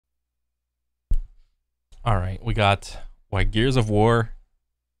All right, we got why Gears of War.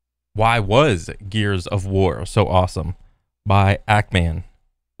 Why was Gears of War so awesome by Ackman?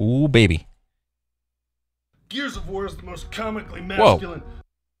 Ooh, baby. Gears of War is the most comically Whoa. masculine.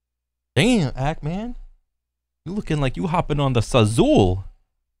 Damn, Ackman. You looking like you hopping on the Sazul.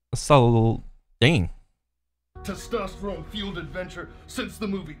 Dang. Testosterone-fueled adventure since the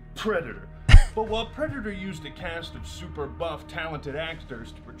movie Predator. But while Predator used a cast of super buff, talented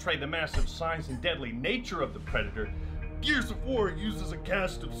actors to portray the massive size and deadly nature of the Predator, Gears of War uses a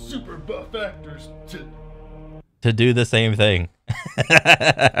cast of super buff actors to do the same thing.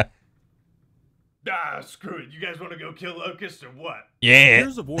 Screw it. You guys want to go kill locusts or what? Yeah.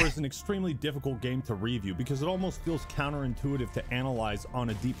 Gears of War is an extremely difficult game to review because it almost feels counterintuitive to analyze on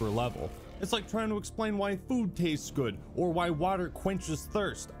a deeper level. It's like trying to explain why food tastes good or why water quenches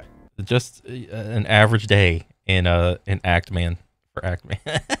thirst. Just an average day in Ackman for Ackman.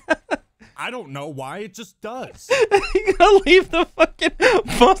 I don't know why, it just does. You gonna leave the fucking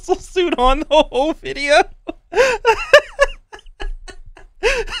muscle suit on the whole video?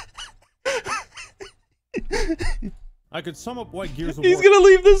 I could sum up why Gears of He's War gonna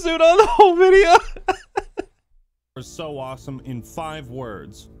leave the suit on the whole video. is so awesome in 5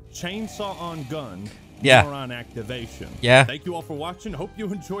 words. Chainsaw on gun. Yeah. Neuron activation. Yeah. Thank you all for watching. Hope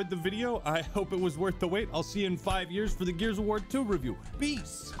you enjoyed the video. I hope it was worth the wait. I'll see you in 5 years for the Gears of War 2 review.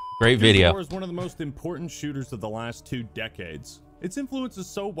 Peace. Great Gears video. of War is one of the most important shooters of the last 2 decades. Its influence is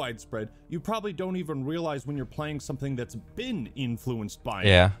so widespread, you probably don't even realize when you're playing something that's been influenced by it.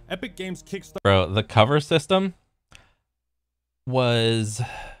 Yeah. Epic Games Kickstarter. Bro, the cover system was,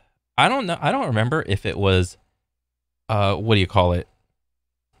 I don't know. I don't remember if it was, what do you call it?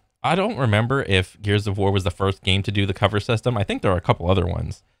 I don't remember if Gears of War was the first game to do the cover system. I think there are a couple other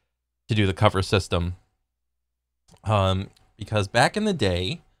ones to do the cover system. Because back in the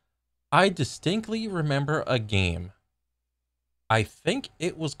day, I distinctly remember a game. I think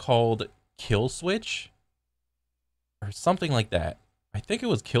it was called Kill Switch or something like that. I think it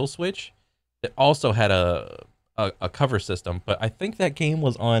was Kill Switch. It also had a cover system, but I think that game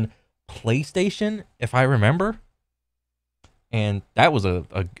was on PlayStation, if I remember. And that was a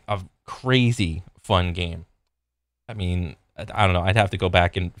crazy fun game. I mean, I don't know. I'd have to go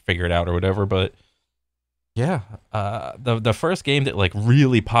back and figure it out or whatever, but yeah, the first game that like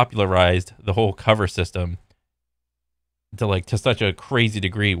really popularized the whole cover system to such a crazy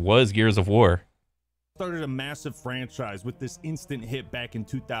degree was Gears of War. Started a massive franchise with this instant hit back in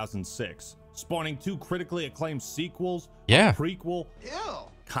 2006, spawning 2 critically acclaimed sequels, Yeah. a prequel,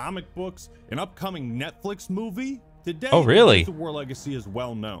 comic books, an upcoming Netflix movie. Today, Oh, really? Gears of War legacy is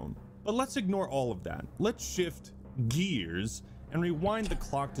well known. But let's ignore all of that. Let's shift gears and rewind the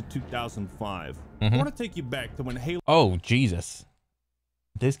clock to 2005. I want to take you back to when Halo Oh, Jesus.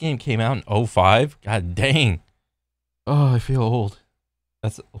 This game came out in 2005? God dang. Oh, I feel old.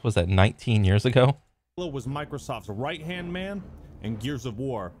 What was that, 19 years ago? was Microsoft's right-hand man and Gears of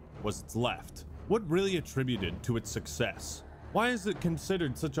War was its left. What really attributed to its success? Why is it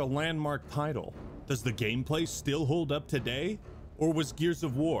considered such a landmark title? Does the gameplay still hold up today? Or was Gears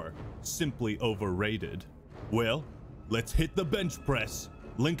of War simply overrated? Well, let's hit the bench press,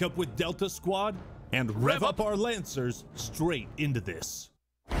 link up with Delta Squad, and rev up our Lancers straight into this.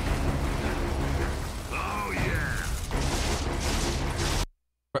 Oh yeah.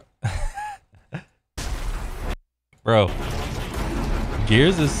 Bro,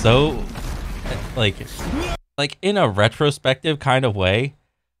 Gears is so, like in a retrospective kind of way,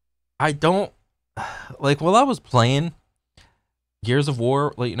 I don't, like, while I was playing Gears of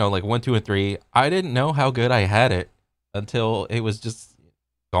War, like, 1, 2, and 3, I didn't know how good I had it until it was just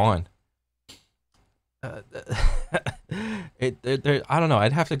gone. I don't know.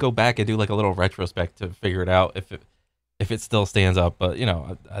 I'd have to go back and do like a little retrospect to figure it out if it still stands up. But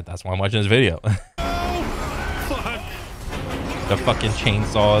that's why I'm watching this video. The fucking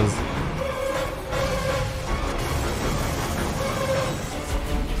chainsaws.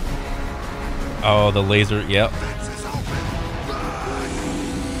 Oh, the laser. Yep.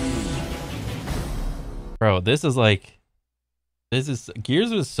 Bro,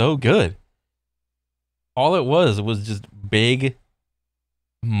 Gears was so good. All it was just big,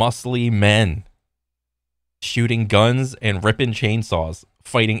 muscly men shooting guns and ripping chainsaws,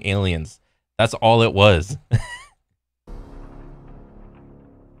 fighting aliens. That's all it was.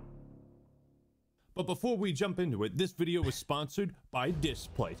 But before we jump into it, this video is sponsored by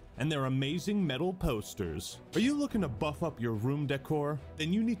Displate and their amazing metal posters. Are you looking to buff up your room decor?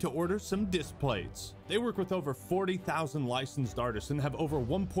 Then you need to order some Displates. They work with over 40,000 licensed artists and have over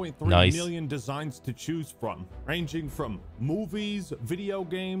 1.3 million designs to choose from, ranging from movies, video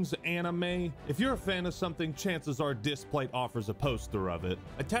games, anime. If you're a fan of something, chances are Displate offers a poster of it.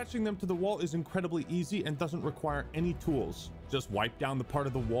 Attaching them to the wall is incredibly easy and doesn't require any tools. Just wipe down the part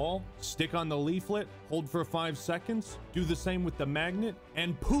of the wall, stick on the leaflet, hold for 5 seconds, do the same with the magnet,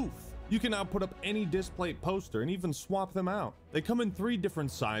 and poof! You can now put up any Displate poster and even swap them out. They come in 3 different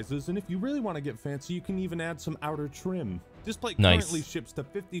sizes, and if you really want to get fancy, you can even add some outer trim. Displate currently ships to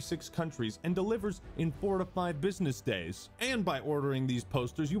 56 countries and delivers in 4 to 5 business days. And by ordering these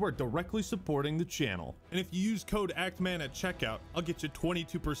posters, you are directly supporting the channel. And if you use code ACTMAN at checkout, I'll get you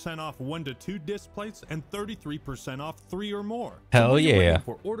 22% off 1 to 2 Displates and 33% off 3 or more. Hell yeah.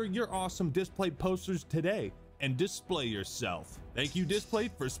 Order your awesome Displate posters today and display yourself. Thank you,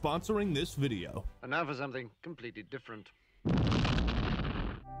 Displate, for sponsoring this video. And now for something completely different.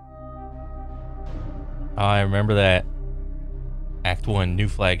 I remember that. Act 1, new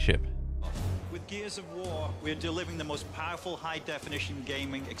flagship. With Gears of War, we're delivering the most powerful high-definition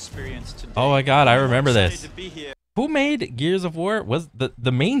gaming experience today. Oh my god, I remember this. To be here. Who made Gears of War? Was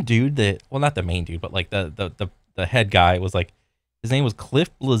the main dude that, well, not the main dude, but like the head guy was like, his name was Cliff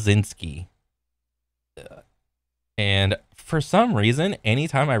Bleszinski. And for some reason,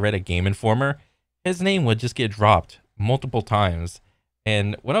 anytime I read a Game Informer, his name would just get dropped multiple times.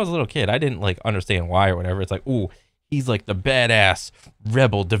 And when I was a little kid, I didn't like understand why or whatever. It's like, ooh, he's like the badass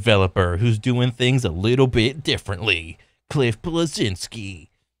rebel developer who's doing things a little bit differently. Cliff Bleszinski.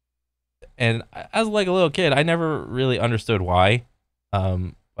 And as like a little kid, I never really understood why.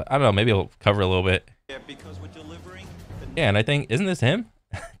 But I don't know, maybe I'll cover a little bit. Yeah, because we're delivering. Yeah, and I think, isn't this him?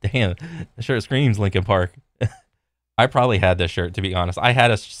 Damn, the shirt screams Linkin Park. I probably had this shirt, to be honest. I had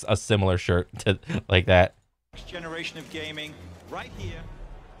a similar shirt to like that. Next generation of gaming, right here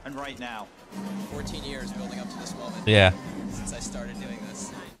and right now. 14 years building up to this moment. Yeah. Since I started doing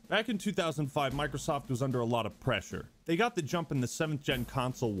this. Back in 2005, Microsoft was under a lot of pressure. They got the jump in the 7th gen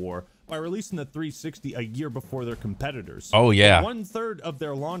console war by releasing the 360 a year before their competitors. Oh yeah. 1/3 of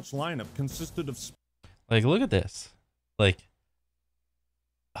their launch lineup consisted of like, look at this. Like,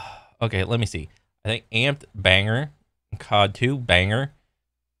 okay, let me see. I think Amped, banger. COD 2, banger.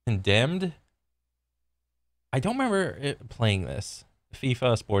 Condemned. I don't remember playing this.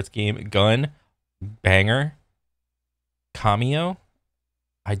 FIFA, sports game. Gun, banger. Cameo.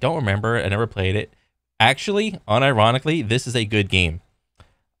 I don't remember. I never played it. Actually, unironically, this is a good game.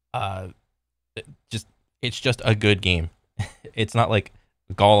 It's just a good game. It's not like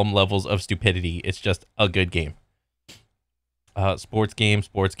Gollum levels of stupidity. It's just a good game. Sports game.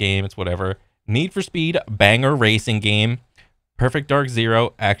 It's whatever. Need for Speed, banger racing game. Perfect Dark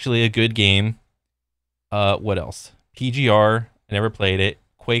Zero, actually a good game. What else? PGR, I never played it.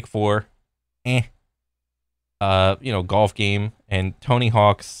 Quake 4, golf game. And Tony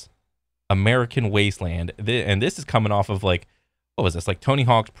Hawk's American Wasteland. And this is coming off of like, what was this? Like Tony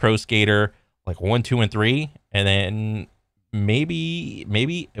Hawk's Pro Skater, like 1, 2, and 3. And then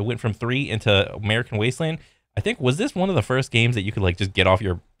maybe it went from 3 into American Wasteland. I think, was this one of the first games that you could like just get off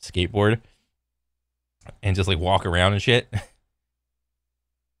your skateboard and just like walk around and shit?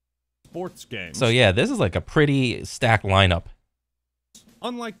 Sports games. So yeah, this is like a pretty stacked lineup.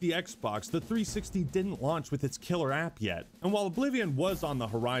 Unlike the Xbox, the 360 didn't launch with its killer app yet. And while Oblivion was on the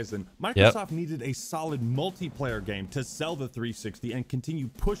horizon, Microsoft needed a solid multiplayer game to sell the 360 and continue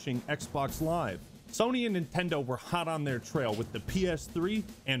pushing Xbox Live. Sony and Nintendo were hot on their trail with the PS3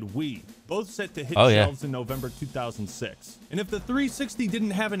 and Wii, both set to hit shelves in November 2006. And if the 360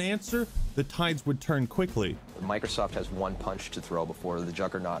 didn't have an answer, the tides would turn quickly. Microsoft has one punch to throw before the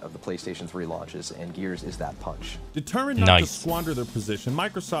juggernaut of the PlayStation 3 launches, and Gears is that punch. Determined not to squander their position,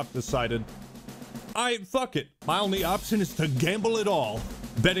 Microsoft decided, alright, fuck it. My only option is to gamble it all,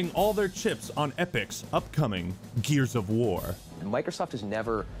 betting all their chips on Epic's upcoming Gears of War. Microsoft has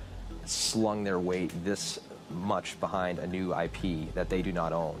never slung their weight this much behind a new IP that they do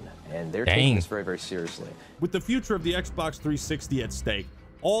not own, and they're taking this very, very seriously. With the future of the Xbox 360 at stake,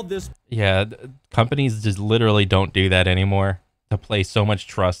 all this... Yeah, companies just literally don't do that anymore, to place so much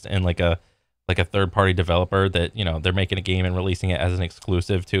trust in like a third-party developer that, you know, they're making a game and releasing it as an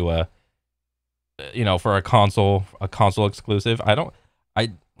exclusive to for a console exclusive.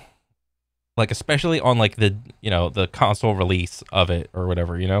 Like, especially on like the console release of it or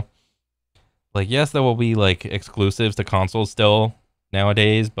whatever, you know? Like, yes, there will be like exclusives to consoles still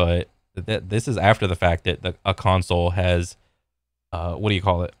nowadays, but this is after the fact that a console has what do you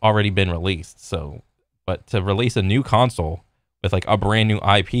call it, already been released. So, but to release a new console with like a brand new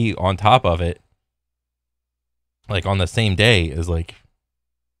IP on top of it, like on the same day, is like,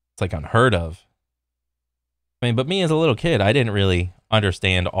 it's like unheard of. I mean, but me as a little kid, I didn't really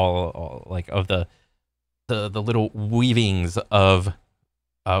understand all like of the little weavings of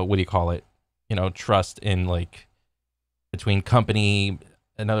what do you call it, you know, trust in like between company,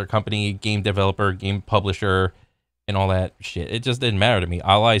 another company, game developer, game publisher, and all that shit. It just didn't matter to me.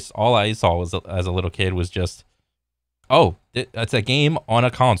 All I saw was, as a little kid, was just, oh, it's a game on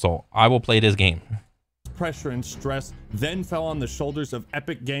a console, I will play this game. Pressure and stress then fell on the shoulders of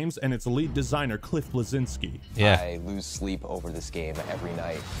Epic Games and its lead designer, Cliff Bleszinski. Yeah. I lose sleep over this game every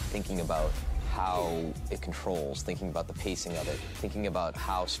night, thinking about how it controls, thinking about the pacing of it, thinking about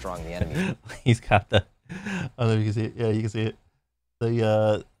how strong the enemy. He's got the, I don't know if you can see it. Yeah, you can see it.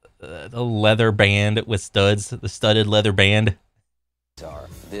 The leather band with studs, the studded leather band.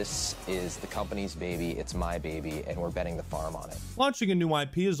 This is the company's baby, it's my baby, and we're betting the farm on it. Launching a new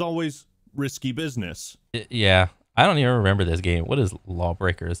IP is always risky business. Yeah, I don't even remember this game. What is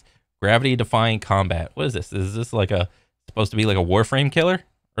Lawbreakers? Gravity Defying Combat. What is this? Is this like supposed to be like a Warframe killer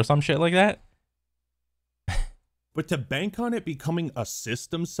or some shit like that? But to bank on it becoming a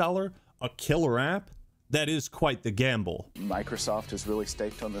system seller, a killer app, that is quite the gamble. Microsoft is really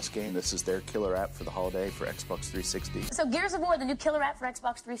staked on this game. This is their killer app for the holiday for Xbox 360. So Gears of War, the new killer app for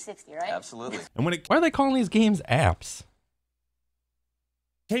Xbox 360, right? Absolutely. And when Why are they calling these games apps?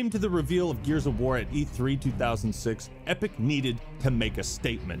 came to the reveal of Gears of War at E3 2006, Epic needed to make a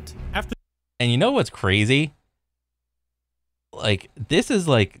statement. And you know what's crazy? Like, this is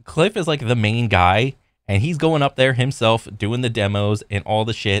like, Cliff is like the main guy, and he's going up there himself doing the demos and all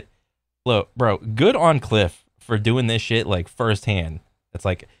the shit. Look, bro, good on Cliff for doing this shit like firsthand. It's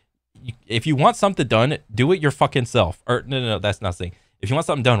like, if you want something done, do it your fucking self. Or no, that's not saying. If you want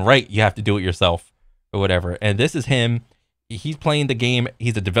something done right, you have to do it yourself or whatever. And this is him. He's playing the game.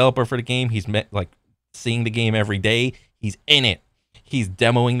 He's a developer for the game. He's like seeing the game every day. He's in it. He's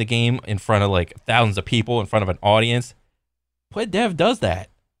demoing the game in front of like thousands of people, in front of an audience. What dev does that?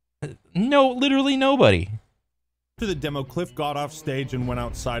 No, literally nobody. After the demo, Cliff got off stage and went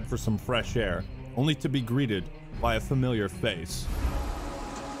outside for some fresh air, only to be greeted by a familiar face.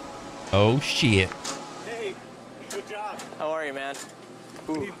 Oh shit. Hey, good job. How are you, man?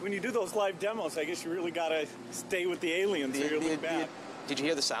 When you do those live demos, I guess you really gotta stay with the aliens or you'll look bad. Did you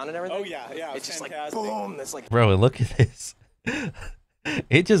hear the sound and everything? Oh yeah, it's just fantastic. like boom. It's like, bro, look at this.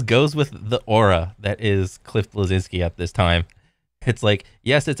 It just goes with the aura that is Cliff Bleszinski at this time. It's like,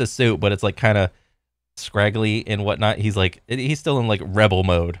 yes, it's a suit, but it's like kind of scraggly and whatnot. He's like, he's still in like rebel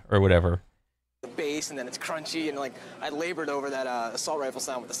mode or whatever. the bass, and then it's crunchy, and like I labored over that assault rifle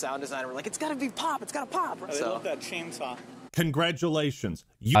sound with the sound designer. We're like, it's gotta be pop, it's gotta pop. I love that chainsaw. Congratulations.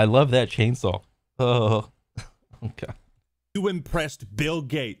 I love that chainsaw. Oh, okay. You impressed Bill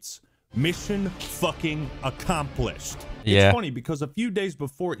Gates. Mission fucking accomplished. Yeah. It's funny because a few days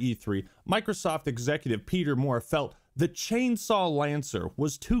before E3, Microsoft executive Peter Moore felt the Chainsaw Lancer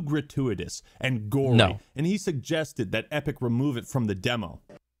was too gratuitous and gory, and he suggested that Epic remove it from the demo.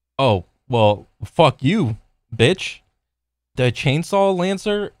 Oh, well, fuck you, bitch. The Chainsaw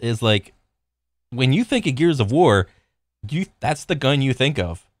Lancer is like, when you think of Gears of War, that's the gun you think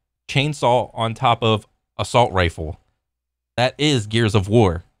of. Chainsaw on top of assault rifle. That is Gears of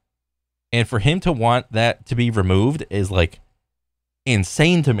War. And for him to want that to be removed is like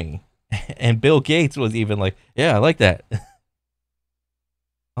insane to me. And Bill Gates was even like, yeah, I like that.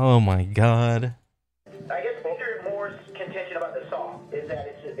 Oh my God. I guess Peter Moore's contention about the saw is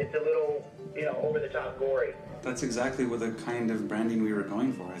that it's a little, over the top gory. That's exactly what the kind of branding we were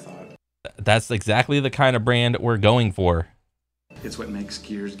going for, I thought. That's exactly the kind of brand we're going for. It's what makes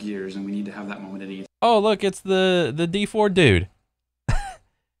Gears Gears, and we need to have that moment at E3. Oh, look, it's the D4 dude.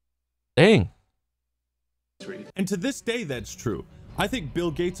 Dang. And to this day, that's true. I think Bill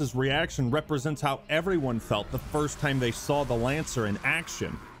Gates' reaction represents how everyone felt the first time they saw the Lancer in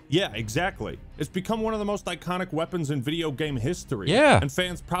action. Yeah, exactly. It's become one of the most iconic weapons in video game history. Yeah. And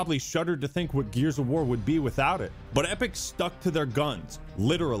fans probably shuddered to think what Gears of War would be without it. But Epic stuck to their guns,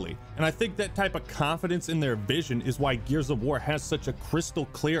 literally. And I think that type of confidence in their vision is why Gears of War has such a crystal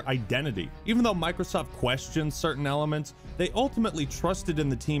clear identity. Even though Microsoft questioned certain elements, they ultimately trusted in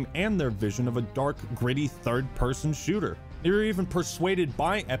the team and their vision of a dark, gritty third-person shooter. They were even persuaded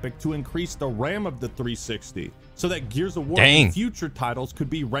by Epic to increase the RAM of the 360 so that Gears of War and future titles could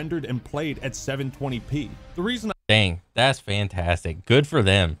be rendered and played at 720p. The reason Dang, that's fantastic. Good for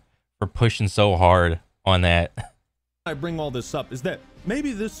them for pushing so hard on that. I bring all this up is that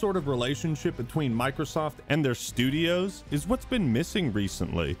Maybe this sort of relationship between Microsoft and their studios is what's been missing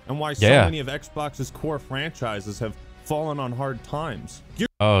recently, and why so many of Xbox's core franchises have fallen on hard times.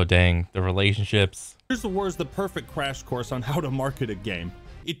 Oh, dang. The relationships. Gears of War is the perfect crash course on how to market a game.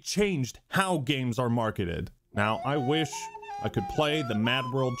 It changed how games are marketed. Now, I wish I could play the Mad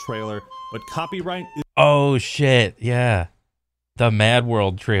World trailer, but copyright is— Oh, shit. Yeah. The Mad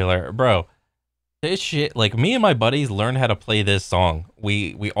World trailer. Bro, this shit, like, me and my buddies learned how to play this song.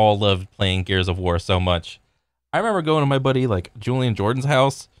 We all loved playing Gears of War so much. I remember going to my buddy, like, Julian Jordan's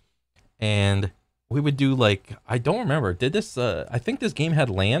house, and we would do, like, I don't remember. Did this, I think this game had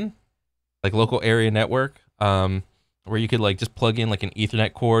LAN, like, local area network, where you could, like, just plug in, like, an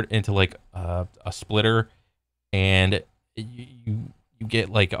Ethernet cord into, like, a splitter, and you get,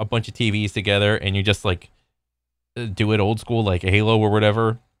 like, a bunch of TVs together, and you just, like, do it old school, like Halo or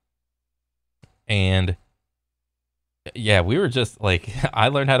whatever. And yeah, we were just like, I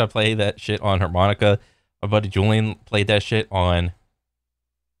learned how to play that shit on harmonica. My buddy Julian played that shit on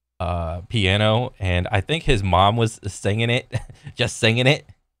piano, and I think his mom was singing it, just singing it.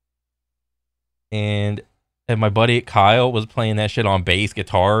 And my buddy Kyle was playing that shit on bass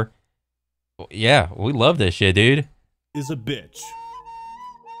guitar. Yeah, we love this shit, dude. Is a bitch.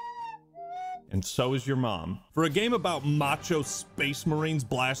 And so is your mom. For a game about macho space marines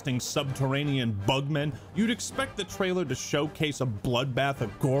blasting subterranean bugmen, you'd expect the trailer to showcase a bloodbath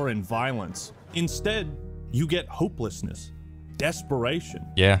of gore and violence. Instead, you get hopelessness, desperation.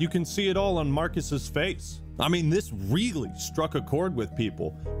 Yeah. You can see it all on Marcus's face. I mean, this really struck a chord with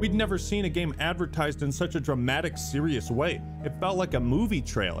people. We'd never seen a game advertised in such a dramatic, serious way. It felt like a movie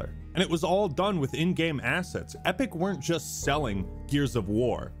trailer. And it was all done with in-game assets. Epic weren't just selling Gears of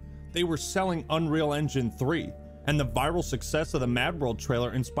War. They were selling Unreal Engine 3, and the viral success of the Mad World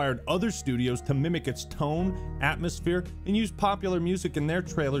trailer inspired other studios to mimic its tone, atmosphere, and use popular music in their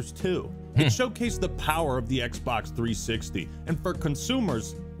trailers too. It showcased the power of the Xbox 360, and for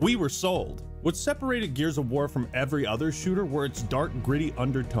consumers, we were sold. What separated Gears of War from every other shooter were its dark, gritty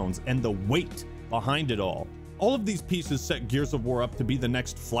undertones and the weight behind it all. All of these pieces set Gears of War up to be the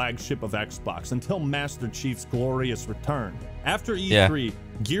next flagship of Xbox until Master Chief's glorious return. After E3,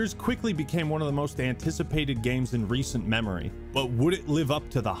 Gears quickly became one of the most anticipated games in recent memory. But would it live up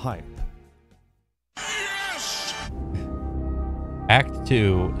to the hype? Yes! Act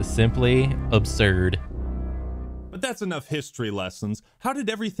 2, simply absurd. But that's enough history lessons. How did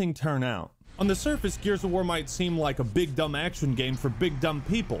everything turn out? On the surface, Gears of War might seem like a big dumb action game for big dumb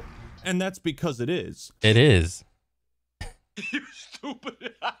people. And that's because it is. It is. You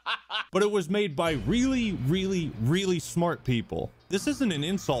stupid. But it was made by really, really, really smart people. This isn't an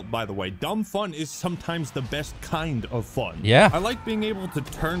insult, by the way. Dumb fun is sometimes the best kind of fun. Yeah. I like being able to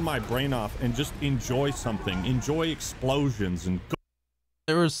turn my brain off and just enjoy something. Enjoy explosions and...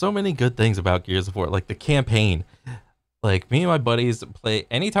 There were so many good things about Gears of War, like the campaign. Like, me and my buddies play...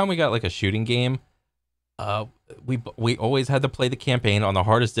 Anytime we got, like, a shooting game... we always had to play the campaign on the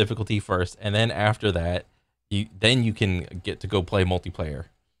hardest difficulty first, and then after that, you can get to go play multiplayer.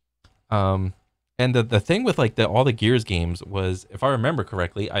 And the thing with like all the Gears games was, if I remember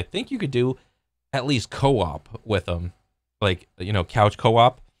correctly, I think you could do at least co-op with them, like, you know, couch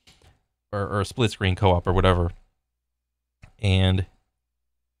co-op or split screen co-op or whatever. And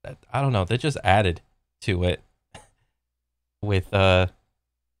that, I don't know, that just added to it with how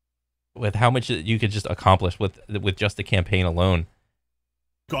much you could just accomplish with just the campaign alone.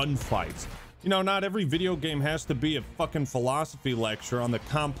 Gunfights. You know, not every video game has to be a fucking philosophy lecture on the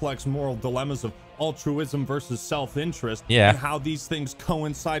complex moral dilemmas of altruism versus self-interest. Yeah. And how these things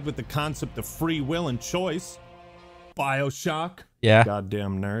coincide with the concept of free will and choice. BioShock. Yeah.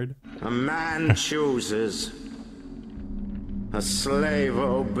 Goddamn nerd. A man chooses. A slave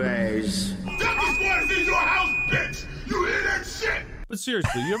obeys. That was in your house, bitch! You hear that shit? But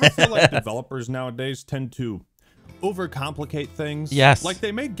seriously, you ever feel like developers nowadays tend to overcomplicate things? Yes. Like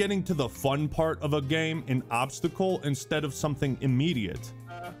they make getting to the fun part of a game an obstacle instead of something immediate.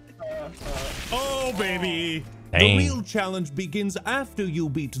 Oh, baby. Dang. The real challenge begins after you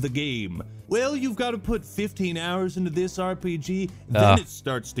beat the game. Well, you've got to put 15 hours into this RPG, then it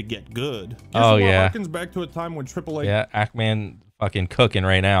starts to get good. Oh, yeah. Harkens back to a time when AAA Ackman fucking cooking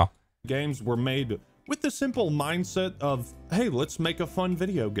right now. Games were made with the simple mindset of, hey, let's make a fun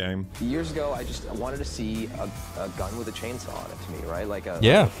video game. Years ago, I just wanted to see a gun with a chainsaw on it to me, right? Like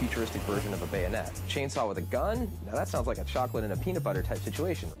a futuristic version of a bayonet. Chainsaw with a gun? Now that sounds like a chocolate and a peanut butter type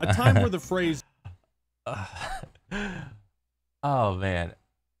situation. A time where the phrase... Oh, man.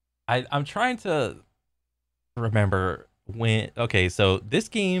 I'm trying to remember when... Okay, so this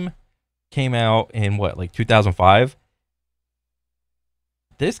game came out in what, like 2005?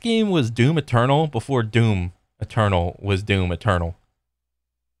 This game was Doom Eternal before Doom Eternal was Doom Eternal.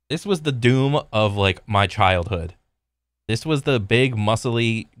 This was the Doom of like my childhood. This was the big,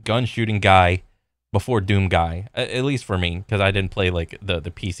 muscly, gun shooting guy before Doom guy, at least for me, because I didn't play like the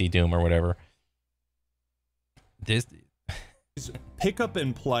PC Doom or whatever. This pick up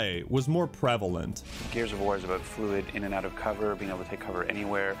and play was more prevalent. Gears of War is about fluid in and out of cover, being able to take cover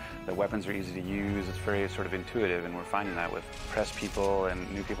anywhere. The weapons are easy to use. It's very sort of intuitive, and we're finding that with press people and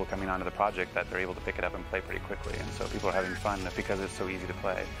new people coming onto the project that they're able to pick it up and play pretty quickly. And so people are having fun because it's so easy to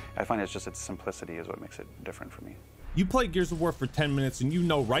play. I find it's just its simplicity is what makes it different for me. You play Gears of War for 10 minutes and you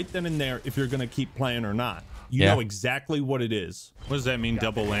know right then and there if you're going to keep playing or not. You know exactly what it is. What does that mean,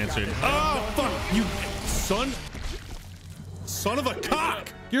 double lancered? Oh, fuck! You son of a cock!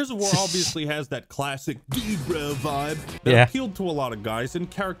 Gears of War obviously has that classic dude bro vibe that appealed to a lot of guys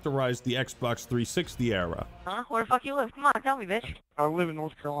and characterized the Xbox 360 era. Huh? Where the fuck you live? Come on, tell me, bitch. I live in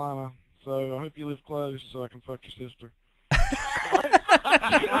North Carolina, so I hope you live close so I can fuck your sister.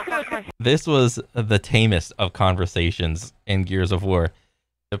 This was the tamest of conversations in Gears of War.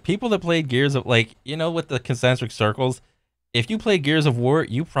 The people that played Gears of, like, you know, with the concentric circles, if you played Gears of War,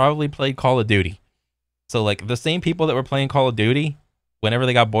 you probably played Call of Duty. So, like, the same people that were playing Call of Duty, whenever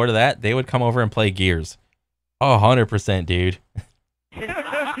they got bored of that, they would come over and play Gears. 100%, dude.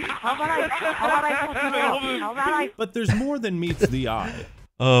 But there's more than meets the eye.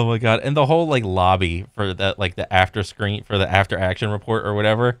 Oh my god, and the whole like lobby for that, like the after screen for the after action report or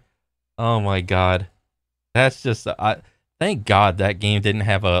whatever. Oh my god, that's just thank God that game didn't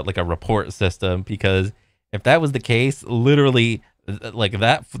have a like a report system, because if that was the case, literally like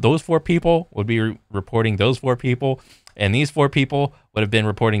that those 4 people would be reporting those 4 people, and these 4 people would have been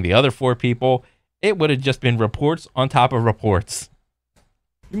reporting the other 4 people. It would have just been reports on top of reports.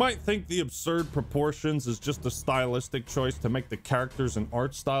 You might think the absurd proportions is just a stylistic choice to make the characters and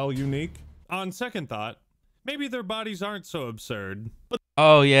art style unique. On second thought, maybe their bodies aren't so absurd. But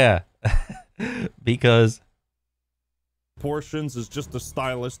oh yeah, because proportions is just a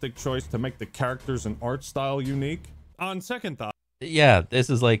stylistic choice to make the characters and art style unique. On second thought, yeah, this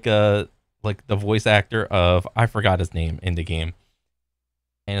is like the voice actor of, I forgot his name in the game,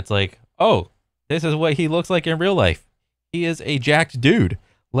 and it's like, oh, this is what he looks like in real life. He is a jacked dude.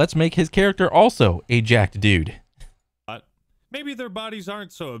 Let's make his character also a jacked dude. Maybe their bodies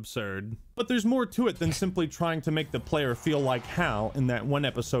aren't so absurd, but there's more to it than simply trying to make the player feel like Hal in that one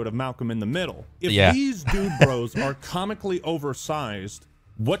episode of Malcolm in the Middle. If these dude bros are comically oversized,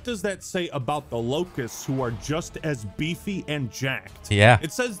 what does that say about the Locusts, who are just as beefy and jacked? Yeah.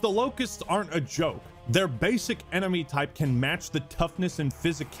 It says the Locusts aren't a joke. Their basic enemy type can match the toughness and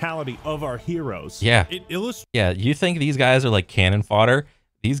physicality of our heroes. Yeah. It illustrates. Yeah, you think these guys are like cannon fodder?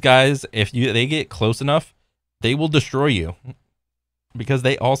 These guys, if they get close enough, they will destroy you, because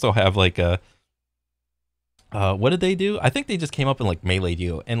they also have like a what did they do? I think they just came up and like meleeed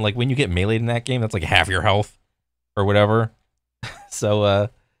you, and like when you get meleeed in that game, that's like half your health or whatever. So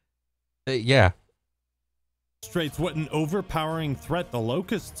yeah, illustrates what an overpowering threat the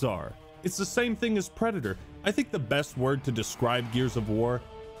Locusts are. It's the same thing as Predator. I think the best word to describe Gears of War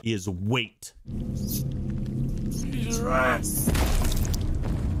is weight.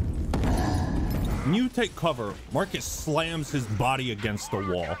 When you take cover, Marcus slams his body against the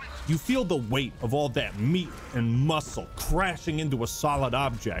wall. You feel the weight of all that meat and muscle crashing into a solid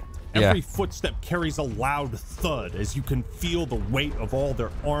object. Every footstep carries a loud thud as you can feel the weight of all their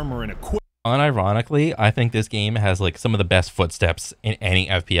armor and equipment. Unironically, I think this game has like some of the best footsteps in any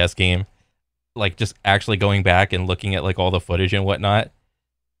FPS game. Like just actually going back and looking at like all the footage and whatnot,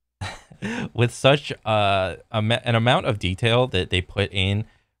 with such an amount of detail that they put in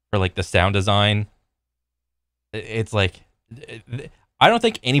for like the sound design. It's like, I don't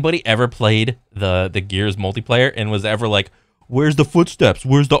think anybody ever played the Gears multiplayer and was ever like, where's the footsteps?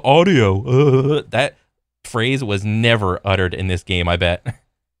 Where's the audio? That phrase was never uttered in this game, I bet.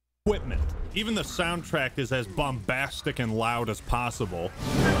 Equipment. Even the soundtrack is as bombastic and loud as possible.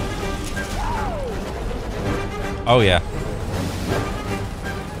 Oh yeah.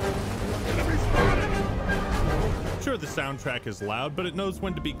 Sure, the soundtrack is loud, but it knows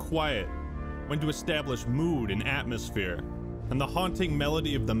when to be quiet, when to establish mood and atmosphere. And the haunting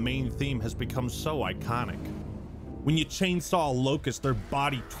melody of the main theme has become so iconic. When you chainsaw a locust, their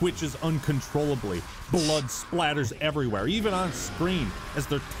body twitches uncontrollably. Blood splatters everywhere, even on screen, as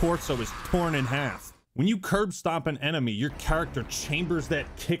their torso is torn in half. When you curb stomp an enemy, your character chambers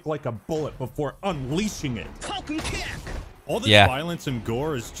that kick like a bullet before unleashing it. All this violence and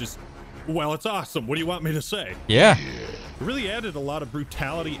gore is just, well, it's awesome. What do you want me to say? Yeah. It really added a lot of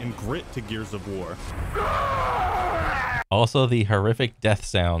brutality and grit to Gears of War. Also, the horrific death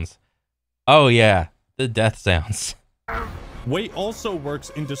sounds. Oh yeah, the death sounds. Weight also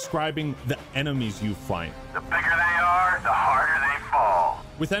works in describing the enemies you fight. The bigger they are, the harder they fall.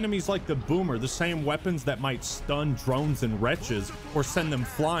 With enemies like the Boomer, the same weapons that might stun drones and wretches or send them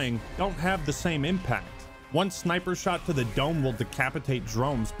flying don't have the same impact. One sniper shot to the dome will decapitate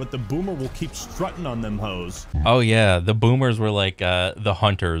drones, but the Boomer will keep strutting on them hoes. Oh yeah, the Boomers were like the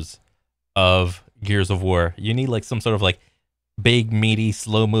hunters of Gears of War. You need like some sort of like big, meaty,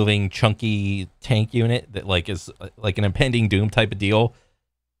 slow-moving, chunky tank unit that like is like an impending doom type of deal.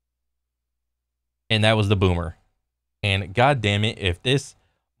 And that was the Boomer. And god damn it, if this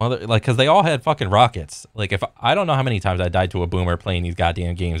mother, like, because they all had fucking rockets. Like, if I don't know how many times I died to a Boomer playing these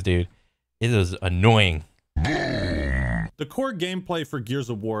goddamn games, dude. It is annoying. The core gameplay for Gears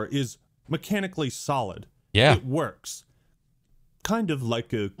of War is mechanically solid. Yeah. It works. Kind of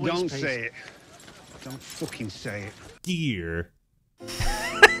like a... Don't say it. Don't fucking say it. Gear.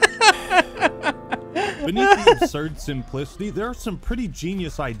 Beneath the absurd simplicity, there are some pretty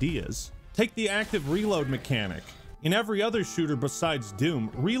genius ideas. Take the active reload mechanic. In every other shooter besides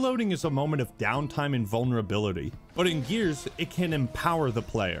Doom, reloading is a moment of downtime and vulnerability. But in Gears, it can empower the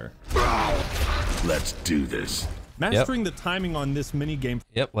player. Let's do this. Mastering the timing on this minigame.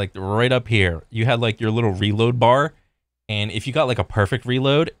 Yep, like right up here. You had like your little reload bar, and if you got like a perfect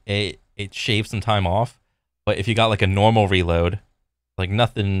reload, it shaved some time off. But if you got like a normal reload, like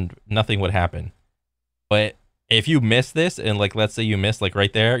nothing would happen. But if you miss this, and like let's say you miss like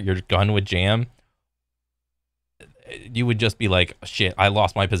right there, your gun would jam, you would just be like, shit, I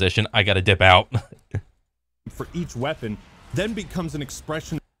lost my position, I gotta dip out. For each weapon, then becomes an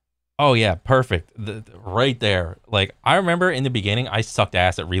expression. Oh yeah, perfect. Right there. Like, I remember in the beginning, I sucked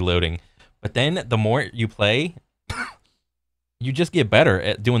ass at reloading. But then the more you play, you just get better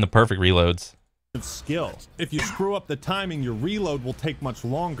at doing the perfect reloads. Skill. If you screw up the timing, your reload will take much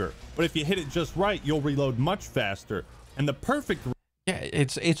longer. But if you hit it just right, you'll reload much faster. And the perfect... Yeah,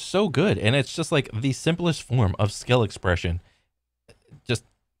 it's so good. And it's just like the simplest form of skill expression. Just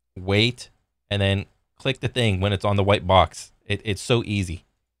wait and then click the thing when it's on the white box. It's so easy.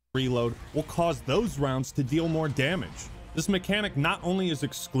 Reload will cause those rounds to deal more damage. This mechanic not only is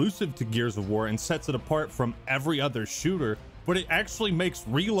exclusive to Gears of War and sets it apart from every other shooter, but it actually makes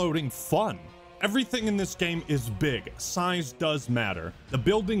reloading fun. Everything in this game is big. Size does matter. The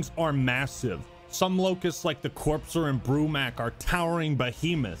buildings are massive. Some locusts like the Corpser and Brumac are towering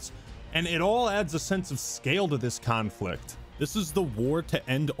behemoths, and it all adds a sense of scale to this conflict. This is the war to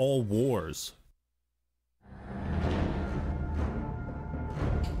end all wars.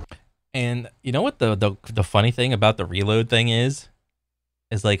 And you know what the funny thing about the reload thing is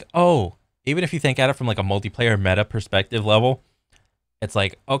like, oh, even if you think at it from like a multiplayer meta perspective level, it's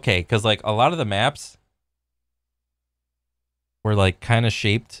like, okay, because like a lot of the maps were like kind of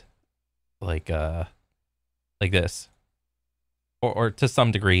shaped like this, or to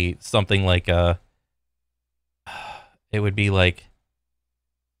some degree something like it would be like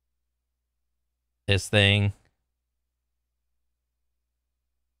this thing.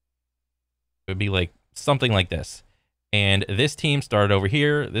 It would be like something like this, and this team started over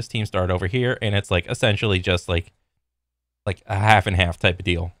here, this team started over here, and it's like essentially just like a half and half type of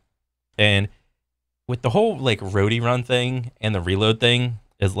deal. And with the whole like roadie run thing and the reload thing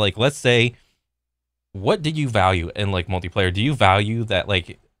is like, let's say, what did you value in like multiplayer? Do you value that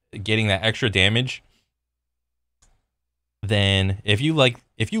like getting that extra damage? Then if you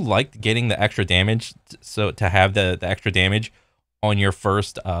liked getting the extra damage, so to have the extra damage on your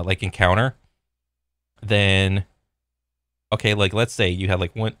first like encounter, then okay, like let's say you had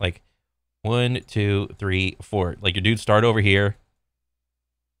like 1, 2, 3, 4, like your dude start over here.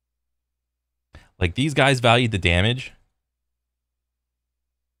 Like these guys valued the damage,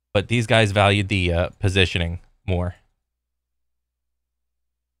 but these guys valued the positioning more.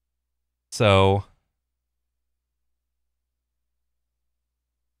 So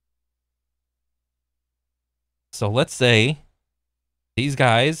let's say these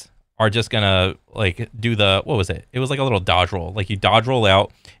guys are just gonna like do the, what was it? It was like a little dodge roll. Like you dodge roll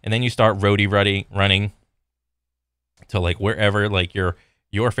out and then you start roadie running to like wherever like your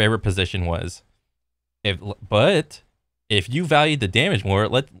favorite position was. But if you valued the damage more,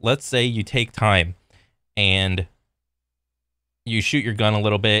 let's say you take time and you shoot your gun a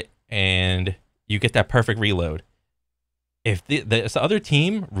little bit and you get that perfect reload. If this other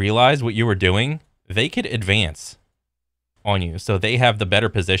team realized what you were doing, they could advance on you, so they have the better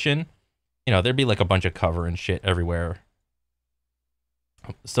position. You know, there'd be like a bunch of cover and shit everywhere.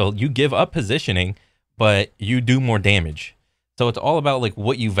 So you give up positioning, but you do more damage. So it's all about like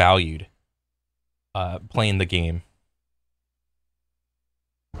what you valued playing the game.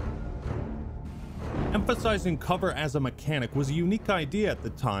 Emphasizing cover as a mechanic was a unique idea at the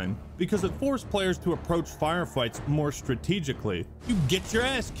time because it forced players to approach firefights more strategically. You get your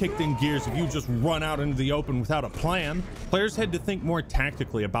ass kicked in Gears if you just run out into the open without a plan. Players had to think more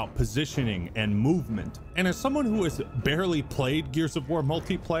tactically about positioning and movement. And as someone who has barely played Gears of War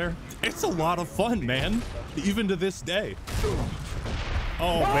multiplayer, it's a lot of fun, man, even to this day.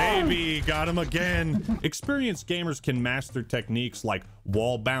 Oh, baby, got him again. Experienced gamers can master techniques like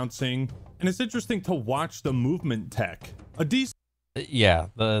wall bouncing, and it's interesting to watch the movement tech. Yeah,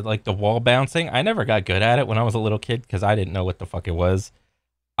 the wall bouncing. I never got good at it when I was a little kid because I didn't know what the fuck it was.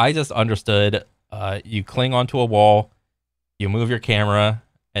 I just understood you cling onto a wall, you move your camera,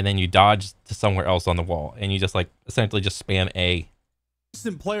 and then you dodge to somewhere else on the wall, and you just like essentially just spam A.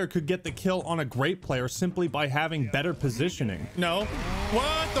 Decent player could get the kill on a great player simply by having better positioning. No?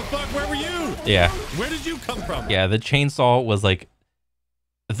 What the fuck? Where were you? Yeah. Where did you come from? Yeah, the chainsaw was like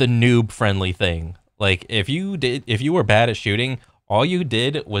the noob friendly thing. Like if you were bad at shooting, all you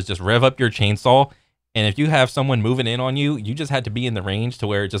did was just rev up your chainsaw, and if you have someone moving in on you, you just had to be in the range to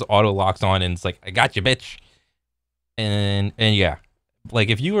where it just auto locks on and it's like, I got you, bitch. And yeah, like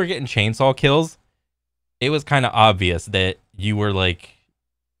if you were getting chainsaw kills, it was kind of obvious that you were like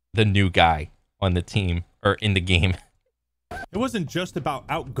the new guy on the team or in the game. It wasn't just about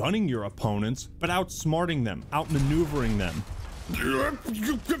outgunning your opponents, but outsmarting them, outmaneuvering them.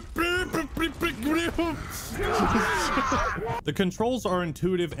 The controls are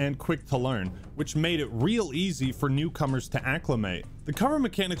intuitive and quick to learn, which made it real easy for newcomers to acclimate. The cover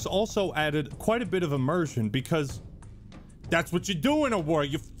mechanics also added quite a bit of immersion because that's what you do in a war.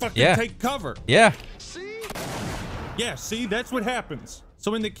 You fucking take cover. Yeah. Yeah, see, that's what happens.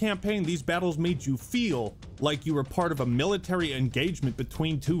 So in the campaign, these battles made you feel like you were part of a military engagement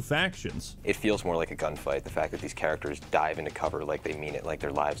between two factions. It feels more like a gunfight, the fact that these characters dive into cover like they mean it, like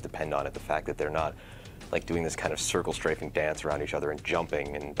their lives depend on it, the fact that they're not like doing this kind of circle strafing dance around each other and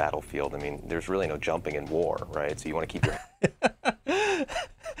jumping in Battlefield. I mean, there's really no jumping in war, right? So you want to keep your...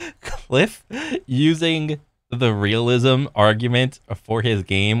 Cliff using the realism argument for his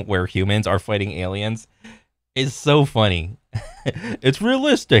game where humans are fighting aliens is so funny. It's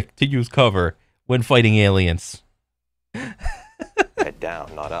realistic to use cover when fighting aliens. Head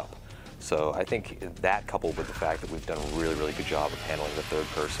down, not up. So I think that coupled with the fact that we've done a really, really good job of handling the third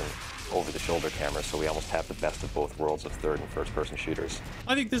person over-the-shoulder camera, so we almost have the best of both worlds of third and first-person shooters.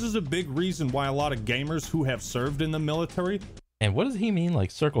 I think this is a big reason why a lot of gamers who have served in the military... And what does he mean,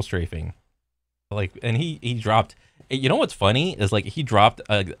 like, circle strafing? Like, and he dropped... You know what's funny is, like, he dropped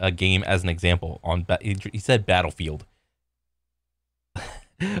a game as an example on... He said Battlefield.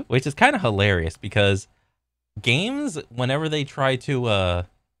 Which is kind of hilarious because games, whenever they try to...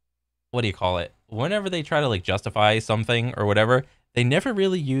 what do you call it? Whenever they try to, like, justify something or whatever, they never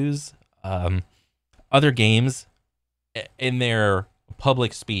really use other games in their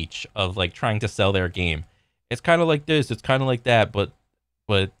public speech of like trying to sell their game. It's kind of like this, it's kind of like that, but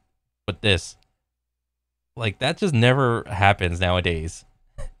this, like, that just never happens nowadays.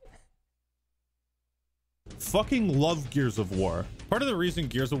 Fucking love Gears of War. Part of the reason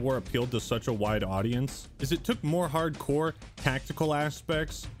Gears of War appealed to such a wide audience is it took more hardcore tactical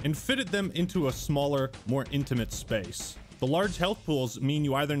aspects and fitted them into a smaller, more intimate space. The large health pools mean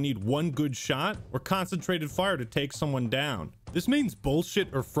you either need one good shot or concentrated fire to take someone down. This means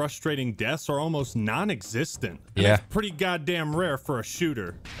bullshit or frustrating deaths are almost non-existent. And Yeah. that's pretty goddamn rare for a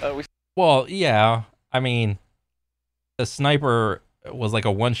shooter. Well, yeah. I mean, the sniper was like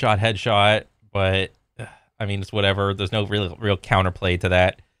a one-shot headshot, but I mean, it's whatever. There's no real counterplay to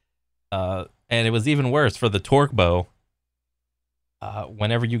that. And it was even worse for the torque bow.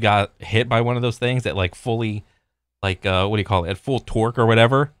 Whenever you got hit by one of those things that like fully... like, what do you call it? At full torque or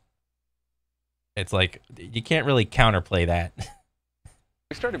whatever. It's like, you can't really counterplay that.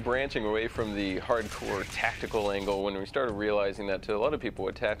 We started branching away from the hardcore tactical angle when we started realizing that to a lot of people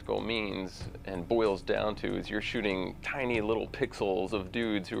what tactical means and boils down to is you're shooting tiny little pixels of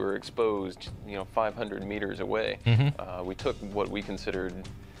dudes who are exposed, 500 meters away. We took what we considered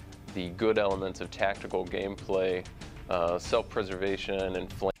the good elements of tactical gameplay, self-preservation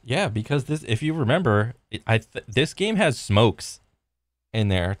and flame. Yeah, because this, if you remember, this game has smokes in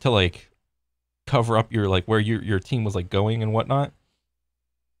there to like cover up your like where your team was like going and whatnot.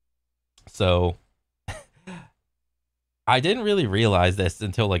 So I didn't really realize this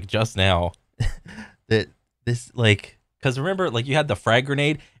until like just now that this like, because remember, like, you had the frag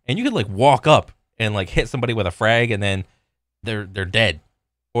grenade and you could like walk up and like hit somebody with a frag and then they're dead,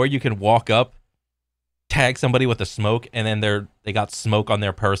 or you can walk up, tag somebody with a smoke, and then they got smoke on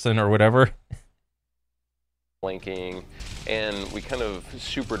their person or whatever. blinking, and we kind of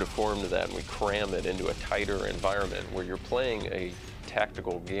super deformed that and we cram it into a tighter environment where you're playing a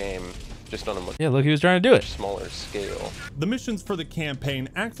tactical game just on a much look, he was trying to do it. Smaller scale. The missions for the campaign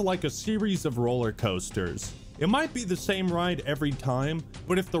act like a series of roller coasters. It might be the same ride every time,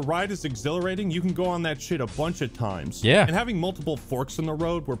 but if the ride is exhilarating, you can go on that shit a bunch of times. Yeah. And having multiple forks in the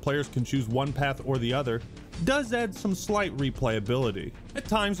road where players can choose one path or the other does add some slight replayability. At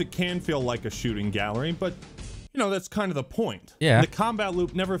times it can feel like a shooting gallery, but you know, that's kind of the point. Yeah. The combat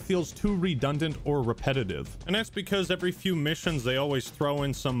loop never feels too redundant or repetitive. And that's because every few missions, they always throw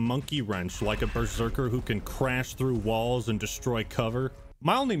in some monkey wrench, like a berserker who can crash through walls and destroy cover.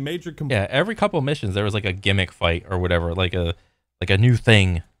 My only major Yeah, every couple of missions, there was like a gimmick fight or whatever, like a new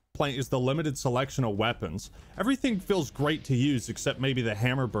thing. complaint is the limited selection of weapons. Everything feels great to use except maybe the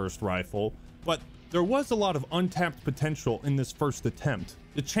hammer burst rifle, but there was a lot of untapped potential in this first attempt.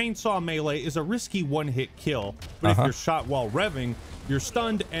 The chainsaw melee is a risky one-hit kill, but if you're shot while revving, you're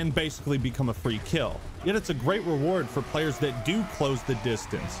stunned and basically become a free kill. Yet it's a great reward for players that do close the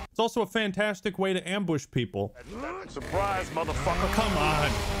distance. It's also a fantastic way to ambush people. Surprise, motherfucker. Come on.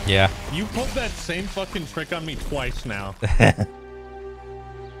 Yeah. You pulled that same fucking trick on me twice now. I'm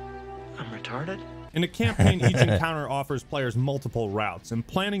retarded? In a campaign, each encounter offers players multiple routes, and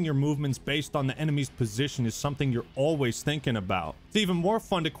planning your movements based on the enemy's position is something you're always thinking about. It's even more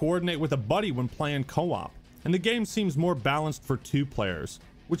fun to coordinate with a buddy when playing co-op, and the game seems more balanced for 2 players,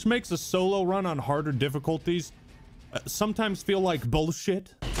 which makes a solo run on harder difficulties sometimes feel like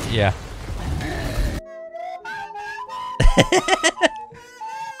bullshit. Yeah.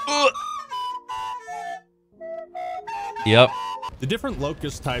 Yep. The different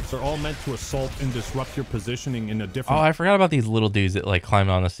locust types are all meant to assault and disrupt your positioning in a different I forgot about these little dudes that like climb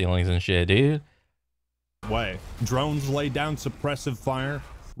on the ceilings and shit, dude. way. Drones lay down suppressive fire.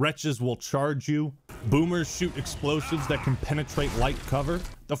 Wretches will charge you. Boomers shoot explosives that can penetrate light cover.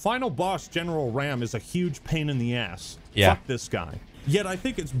 The final boss, General Ram, is a huge pain in the ass. Yeah. Fuck this guy. Yet I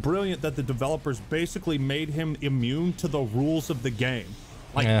think it's brilliant that the developers basically made him immune to the rules of the game.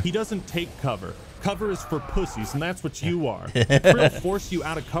 Like, he doesn't take cover. Cover is for pussies, and that's what you are. Thrill force you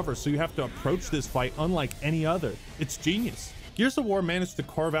out of cover, so you have to approach this fight unlike any other. It's genius. Gears of War managed to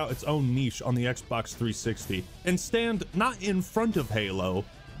carve out its own niche on the Xbox 360 and stand not in front of Halo,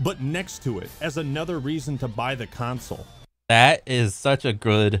 but next to it as another reason to buy the console. That is such a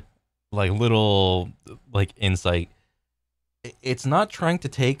good, like, little, like, insight. It's not trying to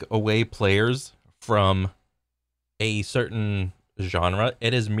take away players from a certain genre.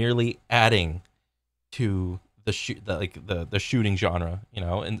 It is merely adding to the shooting genre, you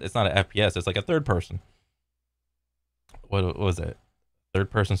know, and it's not an FPS, it's like a third person. What was it?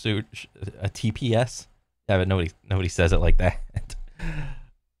 Third person suit, a TPS? Yeah, but nobody says it like that.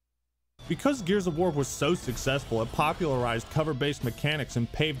 Because Gears of War was so successful, it popularized cover-based mechanics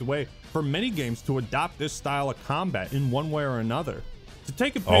and paved way for many games to adopt this style of combat in one way or another. To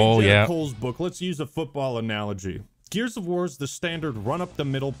take a page out of Cole's book, let's use a football analogy. Gears of War is the standard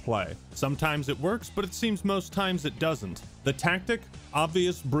run-up-the-middle play. Sometimes it works, but it seems most times it doesn't. The tactic?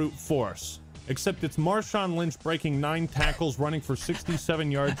 Obvious brute force. Except it's Marshawn Lynch breaking 9 tackles, running for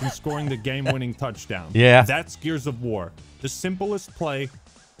 67 yards, and scoring the game-winning touchdown. Yeah. That's Gears of War. The simplest play,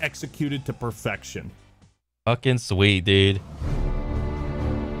 executed to perfection. Fucking sweet, dude.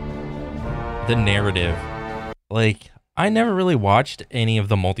 The narrative. Like, I never really watched any of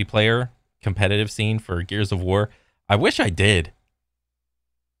the multiplayer competitive scene for Gears of War. I wish I did.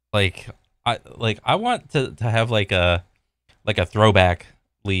 I want to have like a throwback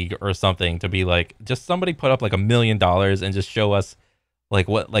league or something, to be like, just somebody put up like $1 million and just show us like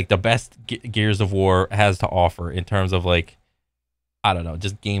what like the best Gears of War has to offer in terms of, like, I don't know,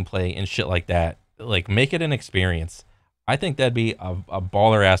 just gameplay and shit like that. Like, make it an experience. I think that'd be a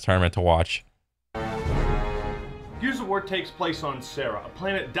baller ass tournament to watch. Gears of War takes place on Serra, a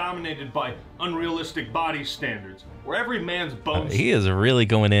planet dominated by unrealistic body standards, where every man's bones... He is really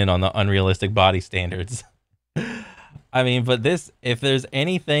going in on the unrealistic body standards. I mean, but this, if there's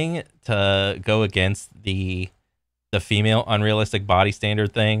anything to go against the female unrealistic body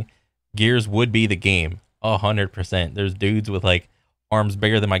standard thing, Gears would be the game. 100%. There's dudes with like arms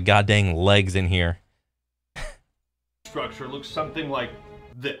bigger than my goddamn legs in here. Structure looks something like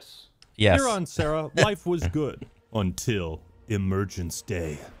this. Yes. Here on Serra, life was good until Emergence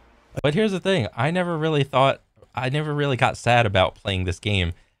Day. But here's the thing. I never really got sad about playing this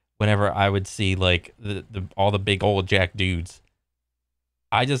game whenever I would see like all the big old jack dudes.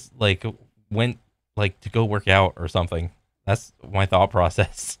 I just like went like to go work out or something. That's my thought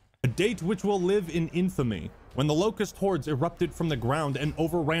process. A date which will live in infamy, when the locust hordes erupted from the ground and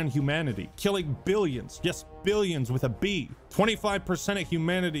overran humanity, killing billions, yes, billions with a B. 25% of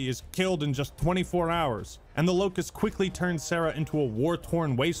humanity is killed in just 24 hours, and the locusts quickly turned Sarah into a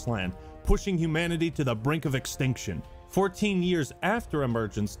war-torn wasteland, pushing humanity to the brink of extinction. 14 years after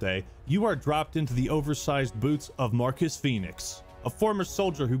Emergence Day, you are dropped into the oversized boots of Marcus Phoenix, a former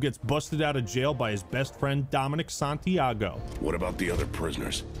soldier who gets busted out of jail by his best friend Dominic Santiago. What about the other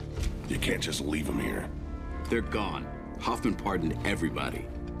prisoners? You can't just leave them here. They're gone. Hoffman pardoned everybody.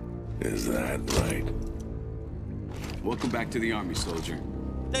 Is that right? Welcome back to the army, soldier.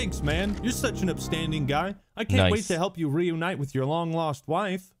 Thanks, man. You're such an upstanding guy. I can't wait to help you reunite with your long-lost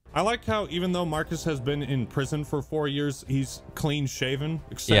wife. I like how even though Marcus has been in prison for 4 years, he's clean-shaven,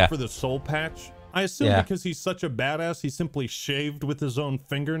 except for the soul patch. I assume because he's such a badass, he simply shaved with his own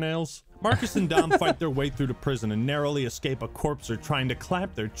fingernails. Marcus and Dom fight their way through the prison and narrowly escape a corpser trying to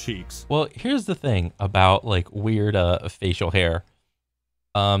clap their cheeks. Well, here's the thing about like weird facial hair.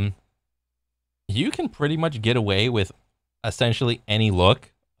 You can pretty much get away with essentially any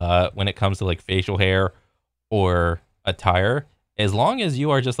look when it comes to like facial hair or attire, as long as you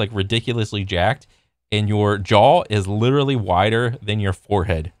are just like ridiculously jacked and your jaw is literally wider than your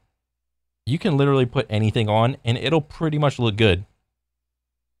forehead. You can literally put anything on and it'll pretty much look good.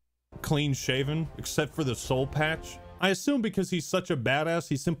 Clean shaven, except for the soul patch. I assume because he's such a badass,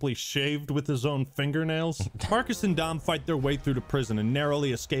 he simply shaved with his own fingernails. Marcus and Dom fight their way through the prison and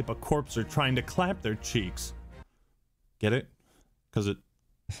narrowly escape a corpser trying to clap their cheeks. Get it? Because it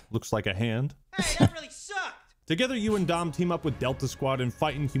looks like a hand. Hey, that really sucked! Together, you and Dom team up with Delta Squad and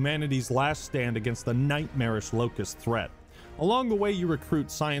fight in humanity's last stand against the nightmarish locust threat. Along the way, you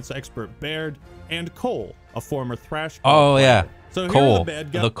recruit science expert Baird and Cole, a former Thrash. Oh yeah, so Cole,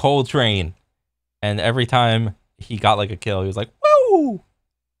 the Cole train, and every time he got like a kill, he was like, "Woo!"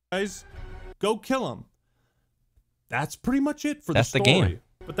 Guys, go kill him. That's pretty much it for the story. That's the game.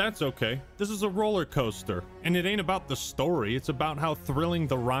 But that's okay. This is a roller coaster, and it ain't about the story, it's about how thrilling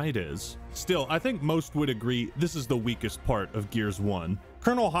the ride is. Still, I think most would agree this is the weakest part of Gears 1.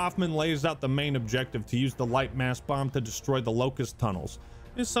 Colonel Hoffman lays out the main objective to use the light mass bomb to destroy the locust tunnels.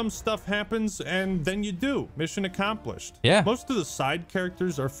 And some stuff happens, and then you do. Mission accomplished. Yeah. Most of the side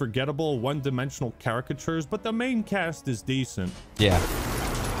characters are forgettable, one-dimensional caricatures, but the main cast is decent. Yeah.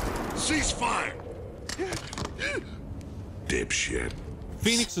 Ceasefire! Dipshit.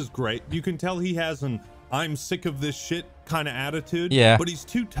 Phoenix is great. You can tell he has an I'm sick of this shit kind of attitude. Yeah. But he's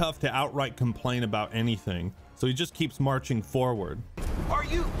too tough to outright complain about anything. So he just keeps marching forward. Are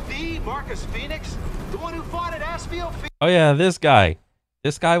you the Marcus Phoenix? The one who fought at Asfield? Oh yeah, this guy.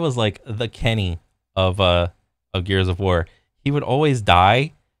 This guy was like the Kenny of Gears of War. He would always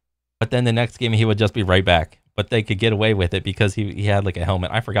die, but then the next game he would just be right back. But they could get away with it because he had like a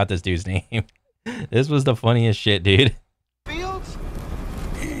helmet. I forgot this dude's name. This was the funniest shit, dude. Fields?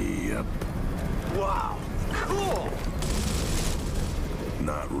 Yep. Wow, cool.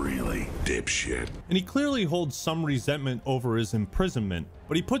 Not really, dipshit. And he clearly holds some resentment over his imprisonment,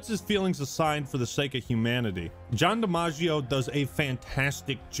 but he puts his feelings aside for the sake of humanity. John DiMaggio does a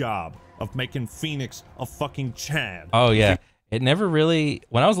fantastic job of making Phoenix a fucking Chad. Oh yeah. It never really,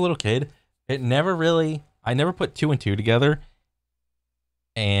 when I was a little kid, I never put two and two together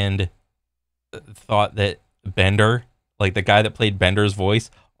and thought that Bender, like the guy that played Bender's voice,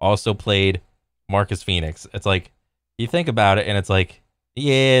 also played Marcus Phoenix. It's like, you think about it and it's like,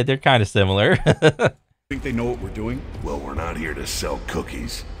 yeah, they're kind of similar. Think they know what we're doing? Well, we're not here to sell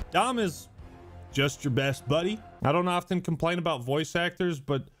cookies. Dom is just your best buddy. I don't often complain about voice actors,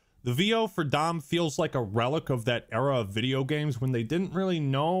 but the VO for Dom feels like a relic of that era of video games when they didn't really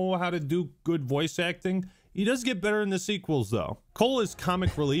know how to do good voice acting. He does get better in the sequels, though. Cole is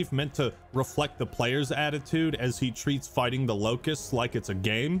comic relief meant to reflect the player's attitude as he treats fighting the locusts like it's a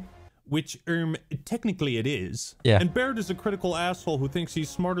game, which, technically it is. Yeah. And Baird is a critical asshole who thinks he's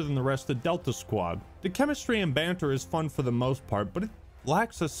smarter than the rest of Delta Squad. The chemistry and banter is fun for the most part, but it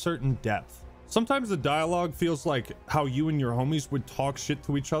lacks a certain depth. Sometimes the dialogue feels like how you and your homies would talk shit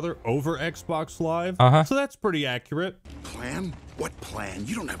to each other over Xbox Live. So that's pretty accurate. Plan? What plan?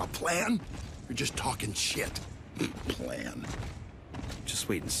 You don't have a plan? You're just talking shit. Plan. Just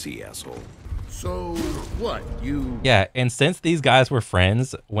wait and see, asshole. So, what? Yeah, and since these guys were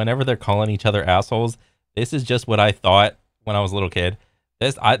friends, whenever they're calling each other assholes, this is just what I thought when I was a little kid.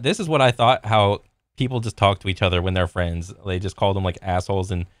 This is what I thought how people just talk to each other when they're friends. They just call them like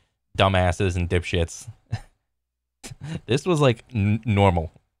assholes and dumbasses and dipshits. This was like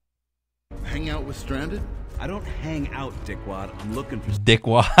normal. Hang out with Stranded? I don't hang out, dickwad. I'm looking for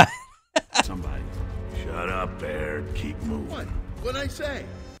dickwad. somebody. Shut up, Baird. Keep moving. What'd I say?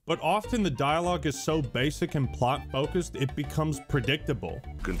 but often the dialogue is so basic and plot focused it becomes predictable.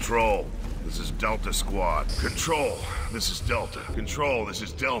 Control, this is Delta Squad. Control, this is Delta. Control, this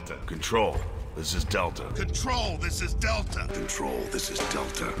is Delta. Control, this is Delta. Control, this is Delta. Control, this is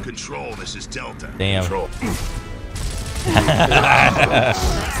Delta. Control, this is Delta. Damn. Control.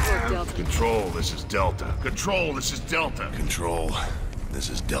 Control, this is Delta. Control, this is Delta. Control, this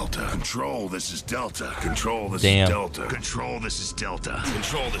is Delta. Control, this is Delta. Control, this is Delta. Control, this is Delta.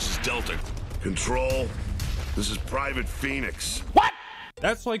 Control, this is Delta. Control, this is Private Phoenix. What?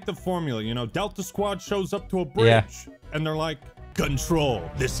 That's like the formula, you know, Delta Squad shows up to a bridge and they're like,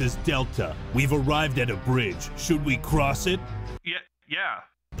 Control, this is Delta. We've arrived at a bridge. Should we cross it? Yeah.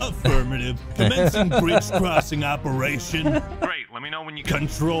 Affirmative. Commencing bridge crossing operation. Great, let me know when you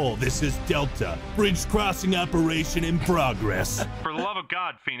Control, this is Delta. Bridge crossing operation in progress. For the love of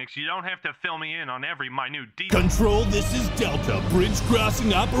God, Phoenix, you don't have to fill me in on every minute detail. Control, this is Delta. Bridge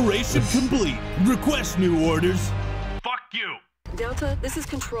crossing operation complete. Request new orders. Fuck you. Delta, this is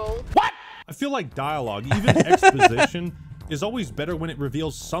Control. What? I feel like dialogue, even exposition, is always better when it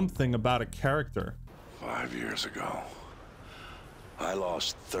reveals something about a character. 5 years ago, I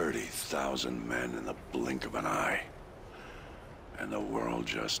lost 30,000 men in the blink of an eye. And the world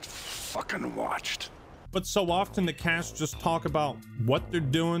just fucking watched. But so often the cast just talk about what they're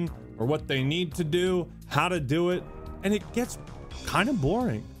doing or what they need to do, how to do it, and it gets kind of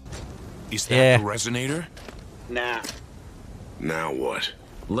boring. Is that the resonator? Nah. Now what?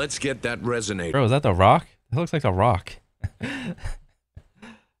 Let's get that resonator. Bro, is that the Rock? It looks like the Rock.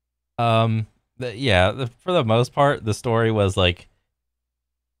 For the most part, the story was like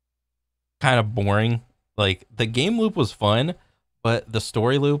kind of boring. Like the game loop was fun, but the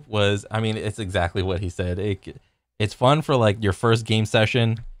story loop was, I mean, it's exactly what he said. It's fun for like your first game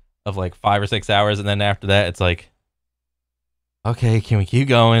session of like 5 or 6 hours, and then after that, it's like, okay, can we keep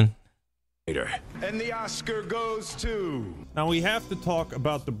going? And the Oscar goes to... Now we have to talk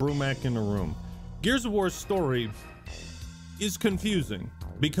about the Brumac in the room. Gears of War's story is confusing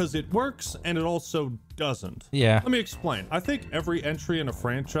because it works and it also doesn't. Yeah. Let me explain. I think every entry in a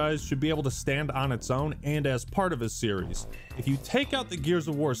franchise should be able to stand on its own and as part of a series. If you take out the Gears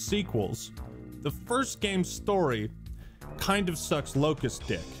of War sequels, the first game's story kind of sucks Locust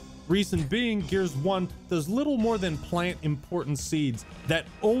dick. Reason being, Gears 1 does little more than plant important seeds that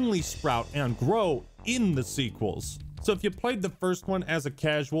only sprout and grow in the sequels. So if you played the first one as a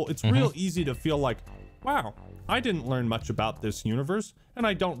casual, it's real easy to feel like, wow, I didn't learn much about this universe, and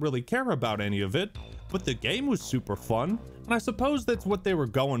I don't really care about any of it, but the game was super fun, and I suppose that's what they were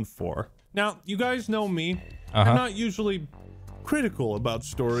going for. Now, you guys know me. I'm not usually critical about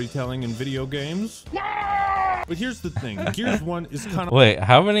storytelling in video games. But here's the thing, Gears 1 is kind of... Wait,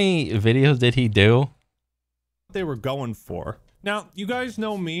 how many videos did he do? They were going for. Now, you guys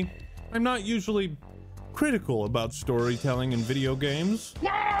know me. I'm not usually critical about storytelling in video games.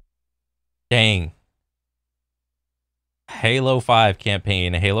 Dang. Halo 5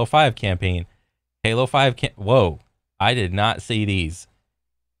 campaign, Halo 5 campaign, Halo 5 Whoa, I did not see these.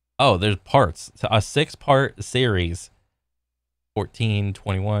 Oh, there's parts. So a 6-part series. 14,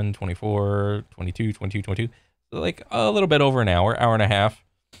 21, 24, 22, 22, 22. So like a little bit over an hour and a half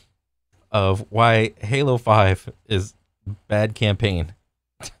of why Halo 5 is bad campaign.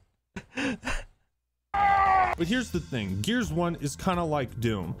 But here's the thing, Gears 1 is kind of like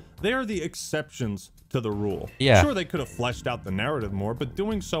Doom. They are the exceptions to the rule. Yeah. Sure, they could have fleshed out the narrative more, but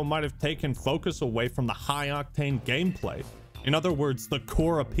doing so might have taken focus away from the high-octane gameplay. In other words, the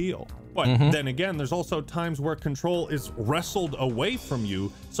core appeal. But then again, there's also times where control is wrestled away from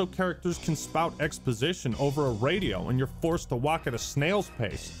you so characters can spout exposition over a radio and you're forced to walk at a snail's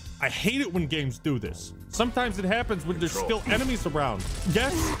pace. I hate it when games do this. Sometimes it happens when there's still enemies around.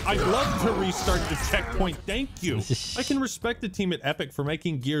 Yes, I'd love to restart the checkpoint, thank you. I can respect the team at Epic for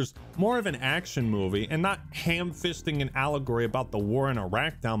making Gears more of an action movie and not ham-fisting an allegory about the war in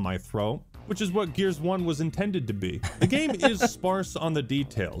Iraq down my throat, which is what Gears 1 was intended to be. The game is sparse on the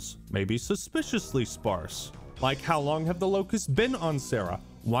details, maybe suspiciously sparse. Like, how long have the Locusts been on Sarah?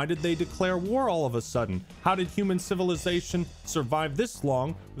 Why did they declare war all of a sudden? How did human civilization survive this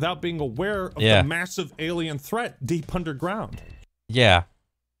long without being aware of the massive alien threat deep underground? Yeah.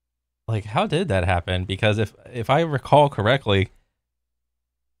 Like, how did that happen? Because if I recall correctly,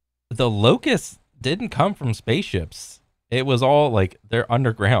 the Locusts didn't come from spaceships. It was all, like, they're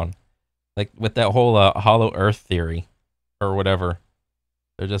underground. Like, with that whole hollow earth theory or whatever.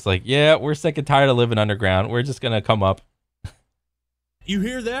 They're just like, yeah, we're sick and tired of living underground. We're just going to come up. You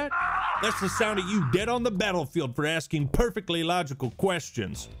hear that? That's the sound of you dead on the battlefield for asking perfectly logical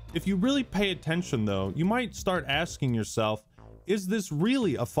questions. If you really pay attention, though, you might start asking yourself, is this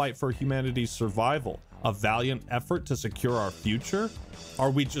really a fight for humanity's survival? A valiant effort to secure our future? Are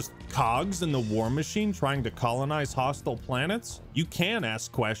we just cogs in the war machine trying to colonize hostile planets? You can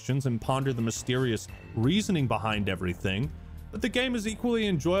ask questions and ponder the mysterious reasoning behind everything, but the game is equally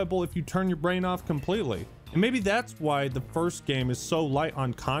enjoyable if you turn your brain off completely. And maybe that's why the first game is so light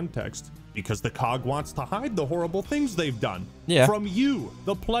on context, because the cog wants to hide the horrible things they've done from you,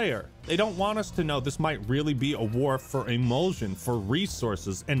 the player. They don't want us to know this might really be a war for emulsion, for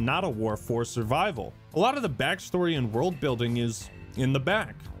resources, and not a war for survival. A lot of the backstory and world building is in the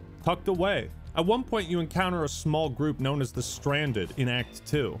back, tucked away. At one point, you encounter a small group known as the Stranded in Act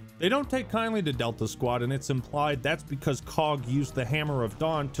 2. They don't take kindly to Delta Squad, and it's implied that's because COG used the Hammer of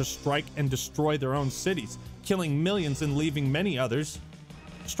Dawn to strike and destroy their own cities, killing millions and leaving many others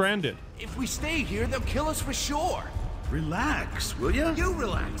stranded. If we stay here, they'll kill us for sure. Relax, will ya? You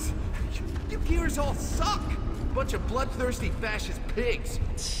relax. You gears all suck. Bunch of bloodthirsty fascist pigs.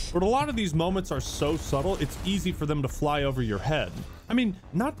 But a lot of these moments are so subtle, it's easy for them to fly over your head. I mean,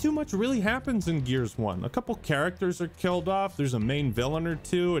 not too much really happens in Gears 1. A couple characters are killed off, there's a main villain or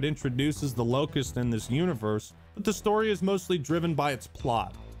two, it introduces the Locust in this universe, but the story is mostly driven by its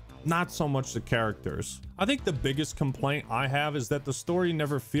plot, not so much the characters. I think the biggest complaint I have is that the story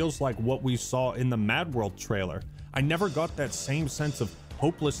never feels like what we saw in the Mad World trailer. I never got that same sense of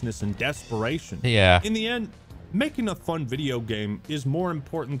hopelessness and desperation. Yeah. In the end, making a fun video game is more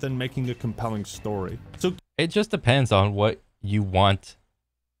important than making a compelling story. So it just depends on what you want,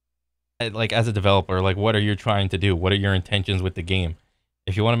 like, as a developer. Like, what are you trying to do? What are your intentions with the game?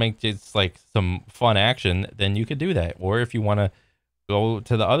 If you want to make just like some fun action, then you could do that. Or if you want to go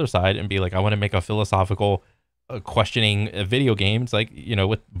to the other side and be like, I want to make a philosophical questioning video games, like, you know,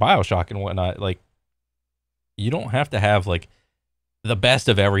 with BioShock and whatnot. Like, you don't have to have like the best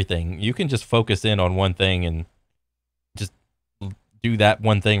of everything. You can just focus in on one thing and just do that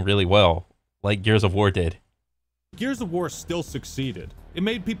one thing really well, like Gears of War did. Gears of War still succeeded. It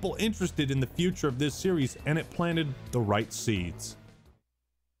made people interested in the future of this series, and it planted the right seeds.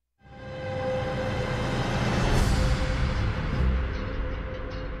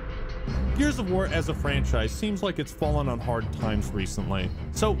 Gears of War as a franchise seems like it's fallen on hard times recently,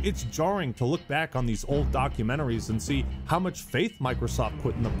 so it's jarring to look back on these old documentaries and see how much faith Microsoft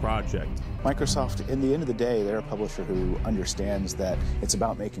put in the project. Microsoft, in the end of the day, they're a publisher who understands that it's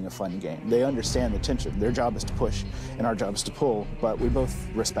about making a fun game. They understand the tension. Their job is to push, and our job is to pull, but we both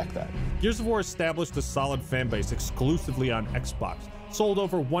respect that. Gears of War established a solid fan base exclusively on Xbox. Sold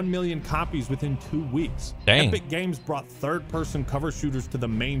over 1 million copies within 2 weeks. Dang. Epic Games brought third-person cover shooters to the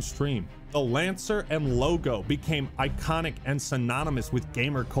mainstream. The Lancer and logo became iconic and synonymous with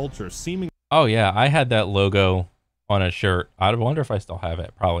gamer culture, seeming— Oh yeah, I had that logo on a shirt. I wonder if I still have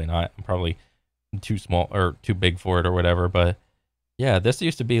it. Probably not. I'm probably too small or too big for it or whatever. But yeah, this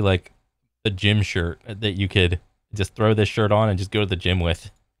used to be like the gym shirt that you could just throw this shirt on and just go to the gym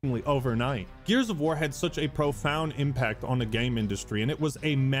with. Overnight. Gears of War had such a profound impact on the game industry, and it was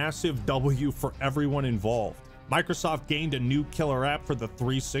a massive W for everyone involved. Microsoft gained a new killer app for the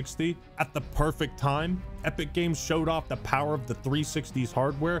 360 at the perfect time. Epic Games showed off the power of the 360's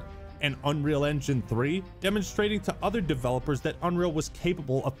hardware and Unreal Engine 3, demonstrating to other developers that Unreal was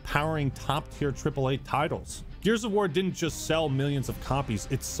capable of powering top-tier AAA titles. Gears of War didn't just sell millions of copies,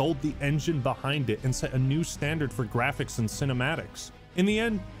 it sold the engine behind it and set a new standard for graphics and cinematics. In the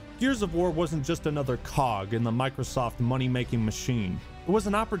end, Gears of War wasn't just another cog in the Microsoft money-making machine. It was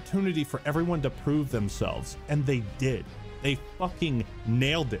an opportunity for everyone to prove themselves, and they did. They fucking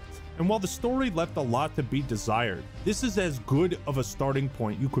nailed it. And while the story left a lot to be desired, this is as good of a starting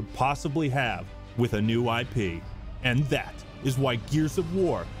point you could possibly have with a new IP. And that is why Gears of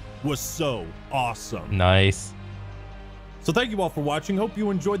War was so awesome. Nice. So thank you all for watching. Hope you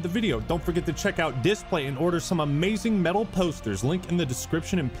enjoyed the video. Don't forget to check out Display and order some amazing metal posters. Link in the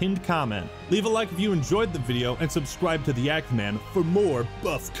description and pinned comment. Leave a like if you enjoyed the video and subscribe to the Act Man for more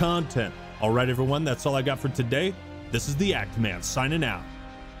buff content. Alright everyone, that's all I got for today. This is the Act Man signing out.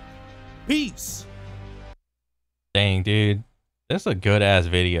 Peace. Dang, dude. This is a good ass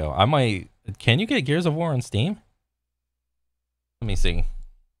video. I might— can you get Gears of War on Steam? Let me see.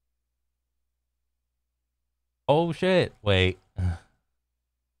 Oh shit, wait.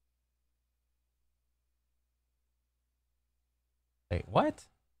 Wait, what?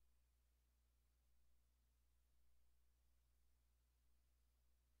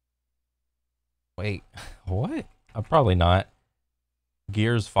 Wait, what? Probably not.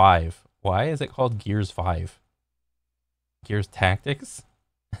 Gears 5. Why is it called Gears 5? Gears Tactics?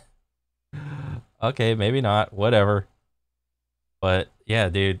 Okay, maybe not. Whatever. But yeah,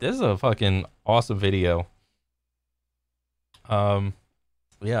 dude, this is a fucking awesome video.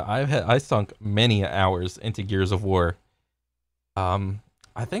 Yeah, I sunk many hours into Gears of War.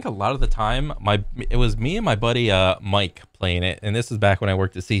 I think a lot of the time it was me and my buddy Mike playing it, and this is back when I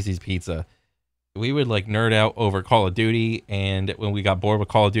worked at Cece's Pizza. We would like nerd out over Call of Duty, and when we got bored with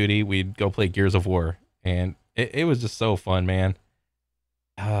Call of Duty, we'd go play Gears of War, and it was just so fun, man.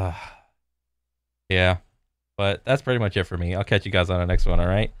 Yeah, but that's pretty much it for me. I'll catch you guys on the next one. All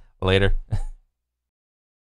right, later.